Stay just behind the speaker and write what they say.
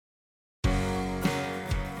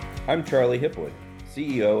I'm Charlie Hipwood,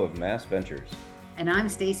 CEO of Mass Ventures. And I'm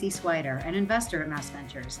Stacy Swider, an investor at Mass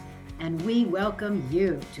Ventures. And we welcome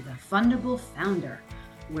you to the Fundable Founder,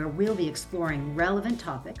 where we'll be exploring relevant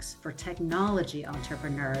topics for technology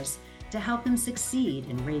entrepreneurs to help them succeed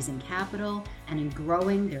in raising capital and in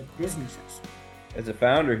growing their businesses. As a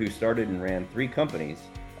founder who started and ran 3 companies,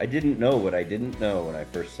 I didn't know what I didn't know when I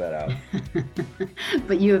first set out.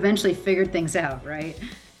 But you eventually figured things out, right?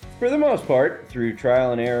 For the most part, through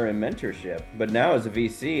trial and error and mentorship, but now as a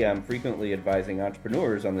VC, I'm frequently advising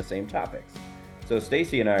entrepreneurs on the same topics. So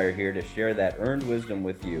Stacy and I are here to share that earned wisdom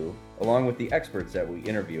with you, along with the experts that we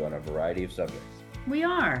interview on a variety of subjects. We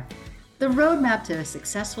are. The roadmap to a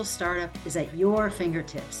successful startup is at your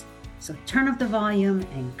fingertips. So turn up the volume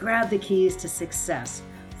and grab the keys to success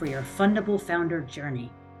for your Fundable Founder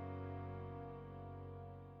journey.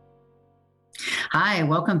 Hi,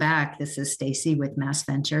 welcome back. This is Stacy with Mass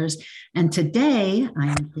Ventures. And today I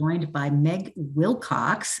am joined by Meg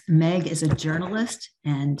Wilcox. Meg is a journalist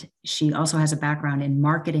and she also has a background in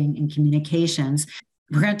marketing and communications.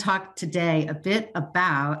 We're going to talk today a bit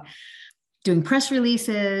about doing press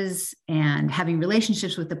releases and having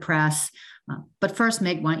relationships with the press. But first,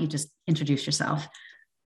 Meg, why don't you just introduce yourself?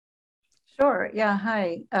 Sure. Yeah.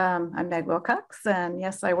 Hi, I'm Meg Wilcox. And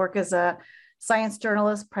yes, I work as a science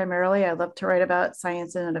journalist primarily. I love to write about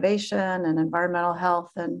science and innovation and environmental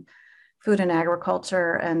health and food and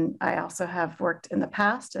agriculture. And I also have worked in the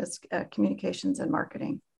past as communications and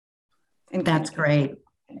marketing. That's great.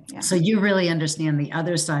 Yeah. So you really understand the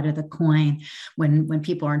other side of the coin when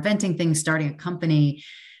people are inventing things, starting a company,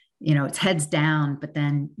 you know, it's heads down, but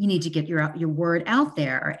then you need to get your word out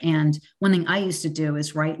there. And one thing I used to do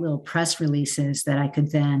is write little press releases that I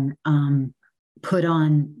could then put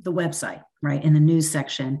on the website, right, in the news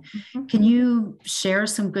section. Mm-hmm. Can you share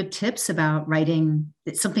some good tips about writing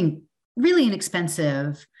something really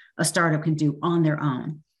inexpensive a startup can do on their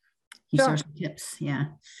own? You Sure. share some tips. Yeah.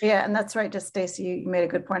 Yeah. And that's right. Just Stacy, you made a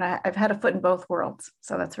good point. I've had a foot in both worlds.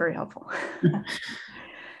 So that's very helpful.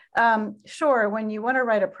 Sure. When you want to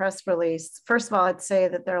write a press release, first of all, I'd say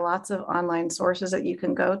that there are lots of online sources that you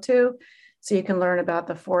can go to so you can learn about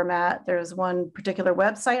the format. There's one particular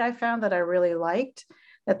website I found that I really liked.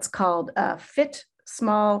 That's called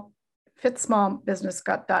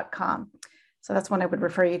fitsmallbusiness.com. So that's one I would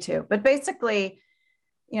refer you to. But basically,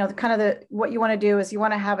 you know, what you want to do is you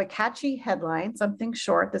want to have a catchy headline, something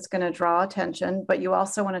short that's going to draw attention, but you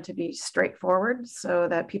also want it to be straightforward so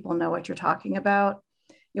that people know what you're talking about.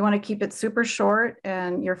 You want to keep it super short,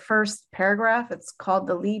 and your first paragraph, it's called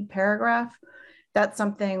the lead paragraph. That's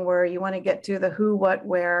something where you want to get to the who, what,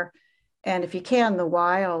 where, and if you can, the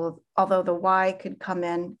why, although the why could come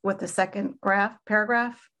in with the second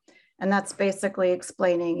paragraph. And that's basically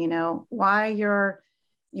explaining, you know, why your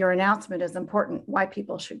announcement is important, why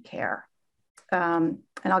people should care. And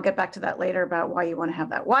I'll get back to that later about why you want to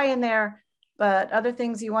have that why in there. But other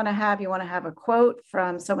things you want to have a quote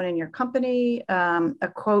from someone in your company,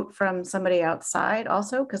 a quote from somebody outside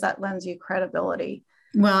also, because that lends you credibility.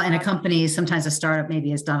 Well, and a company, sometimes a startup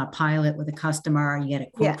maybe has done a pilot with a customer, you get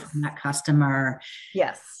a quote Yes. from that customer.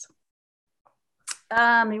 Yes.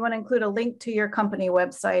 You want to include a link to your company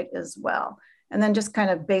website as well. And then just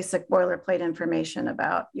kind of basic boilerplate information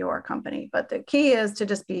about your company. But the key is to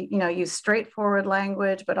just use straightforward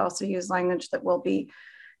language, but also use language that will be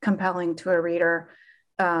compelling to a reader.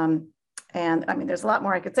 And I mean, there's a lot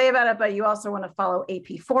more I could say about it, but you also want to follow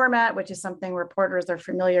AP format, which is something reporters are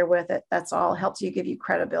familiar with. That's all helps give you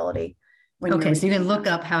credibility. Okay, so you can look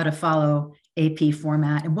up how to follow AP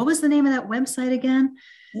format. And what was the name of that website again?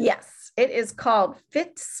 Yes, it is called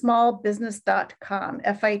fitsmallbusiness.com,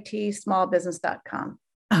 FIT smallbusiness.com.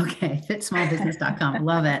 Okay, fitsmallbusiness.com.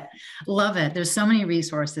 Love it. Love it. There's so many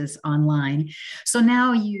resources online. So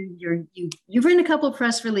now you've written a couple of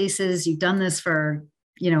press releases. You've done this for,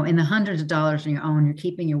 in the hundreds of dollars on your own. You're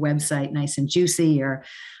keeping your website nice and juicy. You're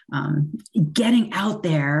getting out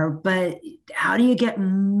there. But how do you get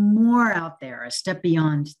more out there, a step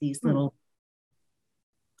beyond these little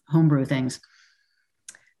homebrew things?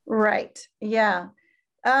 Right. Yeah.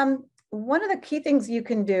 One of the key things you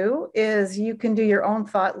can do is you can do your own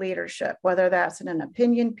thought leadership, whether that's in an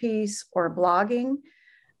opinion piece or blogging.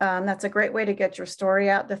 That's a great way to get your story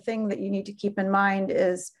out. The thing that you need to keep in mind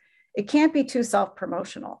is it can't be too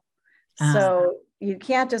self-promotional. So you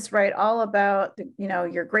can't just write all about,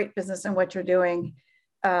 your great business and what you're doing.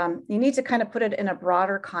 You need to kind of put it in a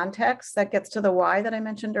broader context that gets to the why that I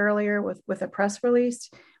mentioned earlier with a press release.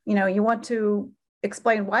 You want to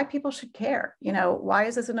explain why people should care. Why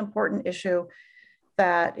is this an important issue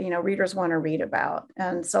that, readers want to read about?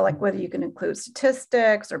 And so like whether you can include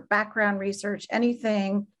statistics or background research,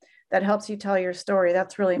 anything that helps you tell your story.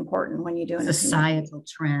 That's really important when you do an societal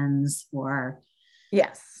trends or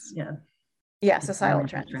yes. Yeah. Yeah, societal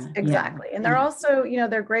trends. Exactly. Yeah. And they're also,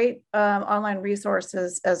 they're great online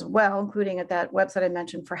resources as well, including at that website I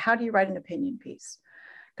mentioned for how do you write an opinion piece?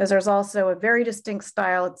 Because there's also a very distinct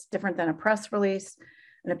style. It's different than a press release.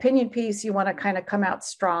 An opinion piece, you want to kind of come out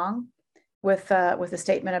strong with a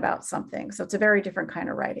statement about something. So it's a very different kind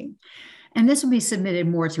of writing. And this will be submitted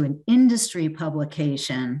more to an industry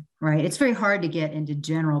publication, right? It's very hard to get into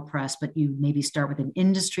general press, but you maybe start with an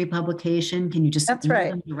industry publication. Can you just That's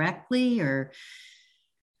right. them directly or?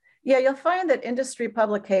 Yeah, you'll find that industry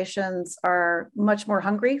publications are much more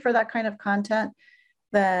hungry for that kind of content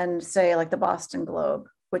than, say, like the Boston Globe,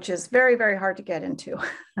 which is very, very hard to get into.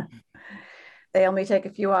 They only take a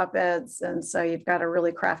few op-eds, and so you've got to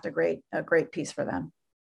really craft a great piece for them.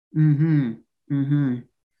 Mm-hmm. Mm-hmm.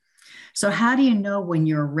 So how do you know when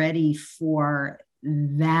you're ready for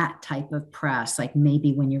that type of press? Like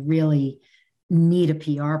maybe when you really need a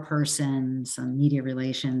PR person, some media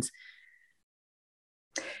relations?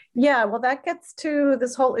 Yeah, well, that gets to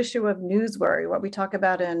this whole issue of newsworthy, what we talk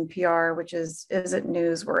about in PR, which is it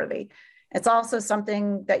newsworthy? It's also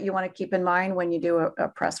something that you want to keep in mind when you do a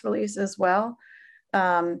press release as well.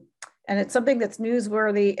 And it's something that's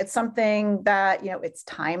newsworthy. It's something that, it's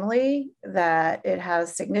timely, that it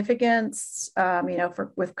has significance,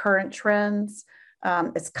 with current trends.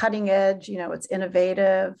 It's cutting edge, it's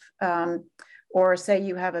innovative. Or say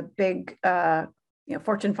you have a big,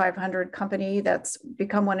 Fortune 500 company that's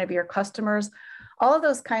become one of your customers. All of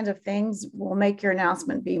those kinds of things will make your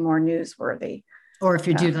announcement be more newsworthy. Or if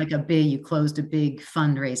you do like you closed a big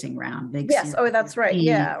fundraising round. Yes. Oh, that's right.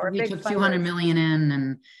 Yeah. Or we took 200 million in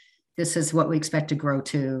and this is what we expect to grow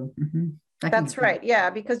to. Mm-hmm. That's right.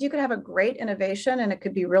 Yeah. Because you could have a great innovation and it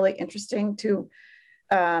could be really interesting to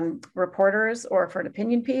reporters or for an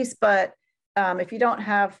opinion piece. But if you don't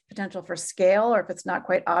have potential for scale, or if it's not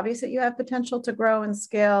quite obvious that you have potential to grow and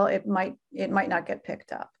scale, it might not get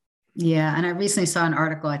picked up. Yeah. And I recently saw an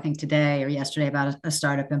article, I think today or yesterday, about a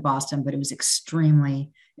startup in Boston, but it was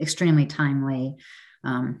extremely, extremely timely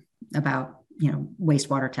about,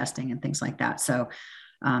 wastewater testing and things like that. So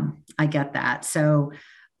I get that. So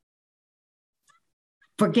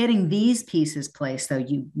for getting these pieces placed, though,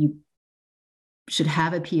 you should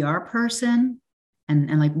have a PR person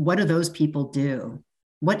and like, what do those people do?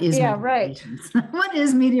 What is media relations? What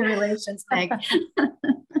is media relations, Meg?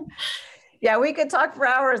 Yeah, we could talk for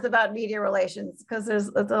hours about media relations because there's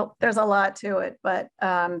a lot to it. But,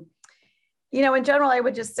 in general, I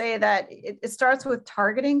would just say that it starts with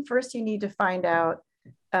targeting. First, you need to find out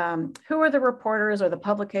who are the reporters or the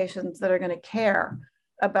publications that are going to care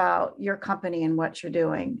about your company and what you're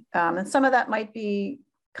doing. And some of that might be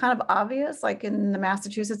kind of obvious, like in the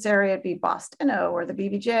Massachusetts area, it'd be Bostino or the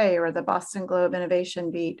BBJ or the Boston Globe Innovation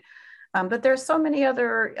Beat. But there's so many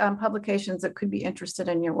other publications that could be interested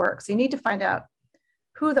in your work. So you need to find out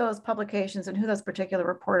who those publications and who those particular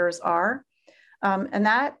reporters are. And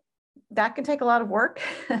that can take a lot of work.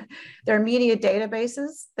 There are media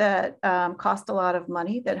databases that cost a lot of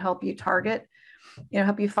money that help you target,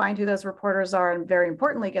 help you find who those reporters are, and very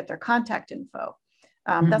importantly, get their contact info.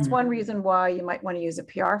 That's one reason why you might want to use a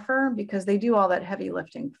PR firm, because they do all that heavy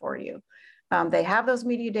lifting for you. They have those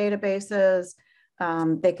media databases.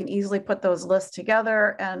 They can easily put those lists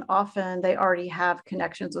together, and often they already have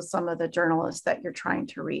connections with some of the journalists that you're trying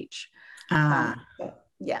to reach.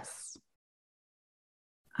 Yes.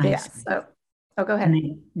 Yes. So, go ahead.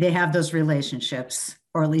 And they have those relationships,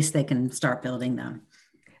 or at least they can start building them.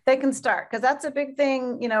 They can start, because that's a big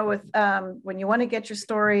thing, with when you want to get your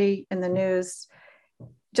story in the news.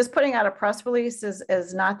 Just putting out a press release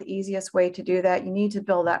is not the easiest way to do that. You need to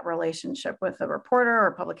build that relationship with a reporter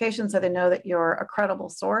or publication so they know that you're a credible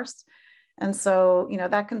source. And so,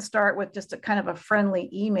 that can start with just a kind of a friendly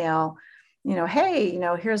email, hey,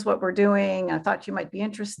 here's what we're doing. I thought you might be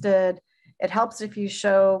interested. It helps if you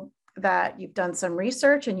show that you've done some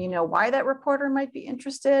research and you know why that reporter might be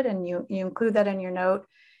interested, and you include that in your note.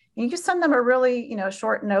 And you just send them a really,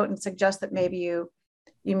 short note and suggest that maybe you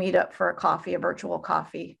meet up for a coffee, a virtual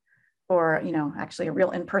coffee, or, actually a real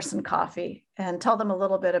in-person coffee, and tell them a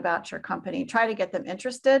little bit about your company. Try to get them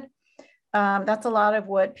interested. That's a lot of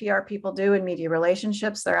what PR people do in media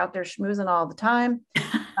relationships. They're out there schmoozing all the time.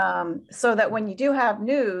 So that when you do have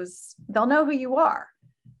news, they'll know who you are,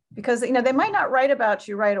 because, they might not write about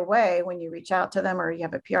you right away when you reach out to them, or you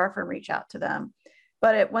have a PR firm reach out to them.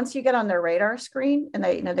 But once you get on their radar screen and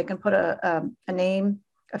they can put a name,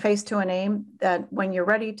 a face to a name, that when you're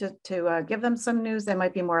ready to give them some news, they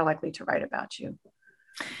might be more likely to write about you.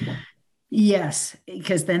 Yes,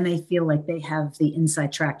 because then they feel like they have the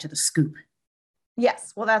inside track to the scoop.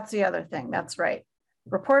 Yes, well, that's the other thing. That's right.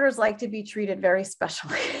 Reporters like to be treated very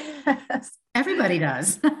specially. Everybody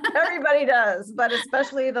does. Everybody does, but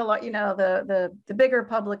especially the bigger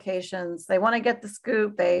publications. They want to get the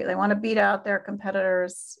scoop. They want to beat out their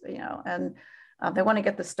competitors, and they want to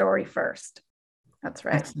get the story first. That's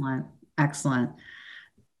right. Excellent, excellent.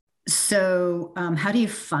 So, how do you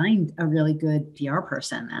find a really good PR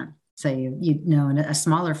person then? So in a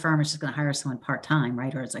smaller firm is just going to hire someone part-time,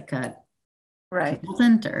 right? Or it's like a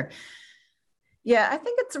consultant or. Yeah, I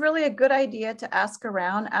think it's really a good idea to ask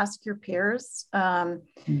around, ask your peers.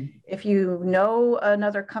 If you know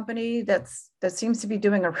another company that seems to be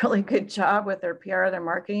doing a really good job with their PR, their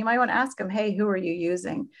marketing, you might want to ask them, hey, who are you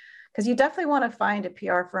using? Because you definitely want to find a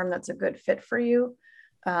PR firm that's a good fit for you.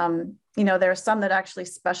 There are some that actually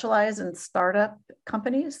specialize in startup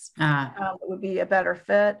companies. It would be a better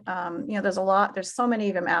fit. There's so many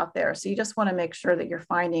of them out there. So you just want to make sure that you're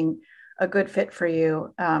finding a good fit for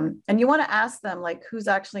you. And you want to ask them like, who's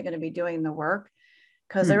actually going to be doing the work?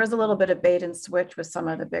 Because there is a little bit of bait and switch with some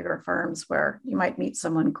of the bigger firms where you might meet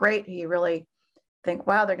someone great who you really think,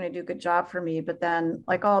 wow, they're going to do a good job for me. But then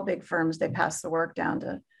like all big firms, they pass the work down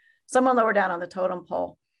to someone lower down on the totem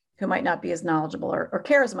pole who might not be as knowledgeable or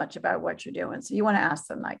care as much about what you're doing. So you want to ask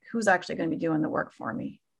them like, who's actually going to be doing the work for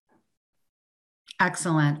me?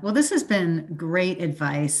 Excellent. Well, this has been great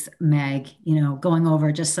advice, Meg, going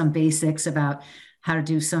over just some basics about how to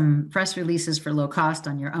do some press releases for low cost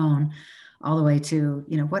on your own, all the way to,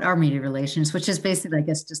 what are media relations, which is basically, I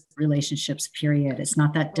guess, just relationships, period. It's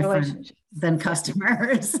not that different than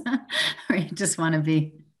customers. Or you just want to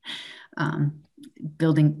be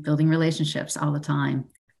building relationships all the time.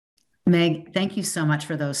 Meg, thank you so much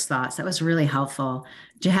for those thoughts. That was really helpful.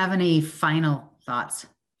 Do you have any final thoughts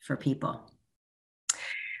for people?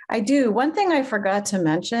 I do. One thing I forgot to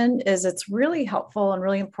mention is it's really helpful and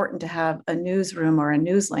really important to have a newsroom or a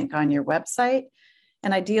news link on your website.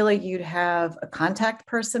 And ideally, you'd have a contact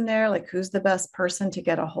person there, like who's the best person to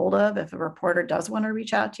get a hold of if a reporter does want to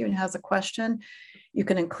reach out to you and has a question. You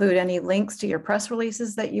can include any links to your press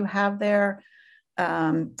releases that you have there.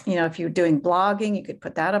 If you're doing blogging, you could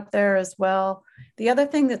put that up there as well. The other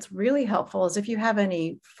thing that's really helpful is if you have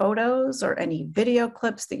any photos or any video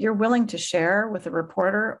clips that you're willing to share with a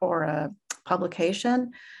reporter or a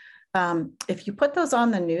publication, if you put those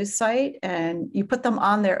on the news site and you put them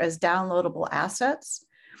on there as downloadable assets,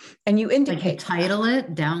 and you indicate, like you title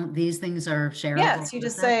it down, these things are shareable. Yes, you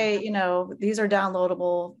just say, these are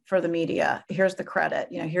downloadable for the media. Here's the credit,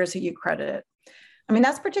 here's who you credit it. I mean,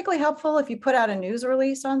 that's particularly helpful if you put out a news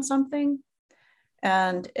release on something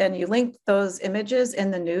and you link those images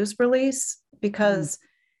in the news release, because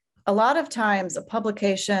a lot of times a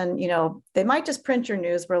publication, they might just print your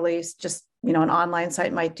news release, just, an online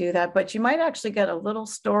site might do that, but you might actually get a little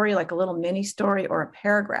story, like a little mini story or a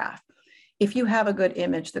paragraph, if you have a good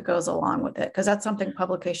image that goes along with it, because that's something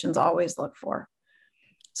publications always look for.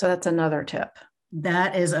 So that's another tip.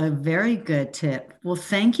 That is a very good tip. Well,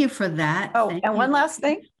 thank you for that. Oh, and one last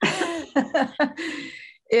thing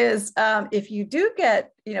is if you do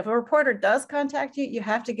get, if a reporter does contact you, you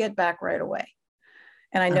have to get back right away.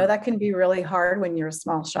 And I know that can be really hard when you're a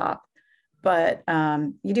small shop, but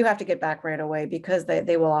you do have to get back right away, because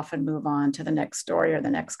they will often move on to the next story or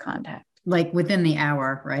the next contact. Like within the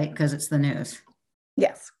hour, right? Because it's the news.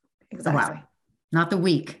 Yes, exactly. Oh, wow. Not the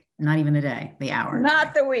week. Not even the day, the hour.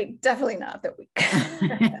 Not the week. Definitely not the week.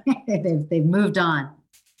 they've moved on.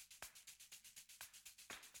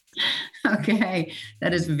 Okay.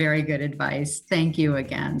 That is very good advice. Thank you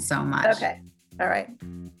again so much. Okay. All right.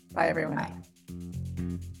 Bye, everyone. Bye.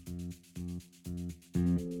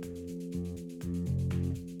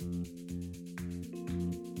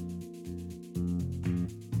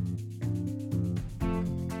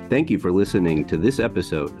 Thank you for listening to this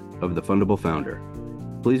episode of The Fundable Founder.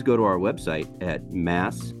 Please go to our website at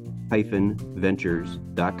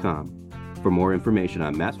mass-ventures.com for more information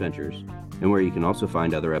on Mass Ventures, and where you can also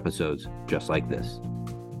find other episodes just like this.